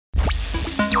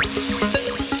Alright,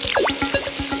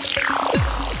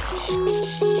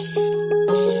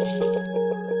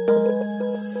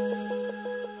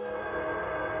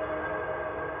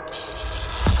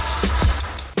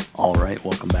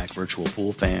 welcome back virtual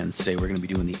pool fans. Today we're going to be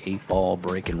doing the 8-ball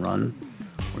break and run.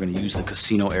 We're going to use the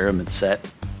Casino Aramid set,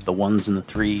 the 1s and the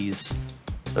 3s,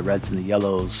 the reds and the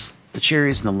yellows, the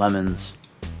cherries and the lemons.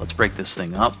 Let's break this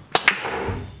thing up.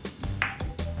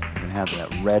 We're going to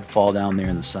have that red fall down there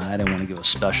in the side. I want to give a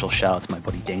special shout out to my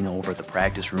buddy Dana over at the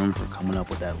practice room for coming up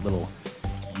with that little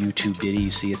YouTube ditty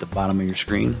you see at the bottom of your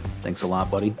screen. Thanks a lot,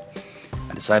 buddy.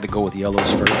 I decided to go with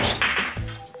yellows first.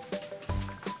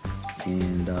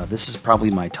 And this is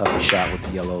probably my toughest shot with the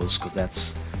yellows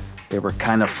because they were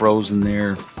kind of frozen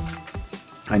there.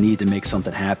 I needed to make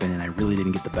something happen and I really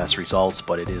didn't get the best results,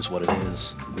 but it is what it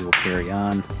is. We will carry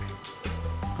on.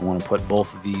 I want to put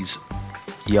both of these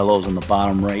yellows on the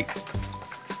bottom right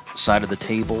side of the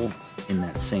table in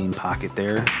that same pocket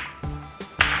there.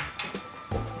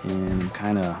 And I'm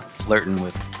kind of flirting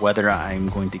with whether I'm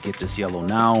going to get this yellow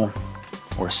now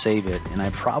or save it. And I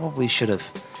probably should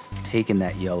have taken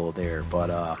that yellow there,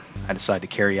 but I decided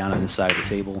to carry on this side of the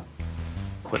table.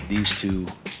 Put these two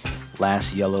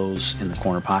last yellows in the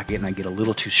corner pocket, and I get a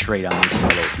little too straight on this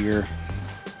yellow here.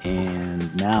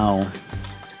 And now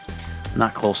I'm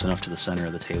not close enough to the center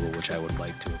of the table, which I would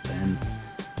like to have been.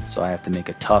 So I have to make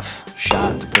a tough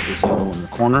shot to put this yellow in the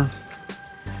corner,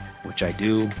 which I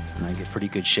do, and I get pretty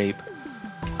good shape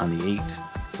on the 8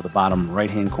 for the bottom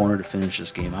right-hand corner to finish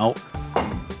this game out.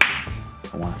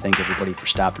 I want to thank everybody for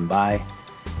stopping by.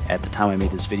 At the time I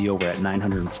made this video, we're at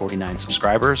 949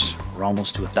 subscribers. We're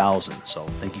almost to 1,000, so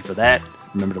thank you for that.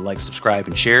 Remember to like, subscribe,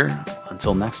 and share.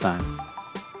 Until next time,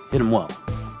 hit 'em well.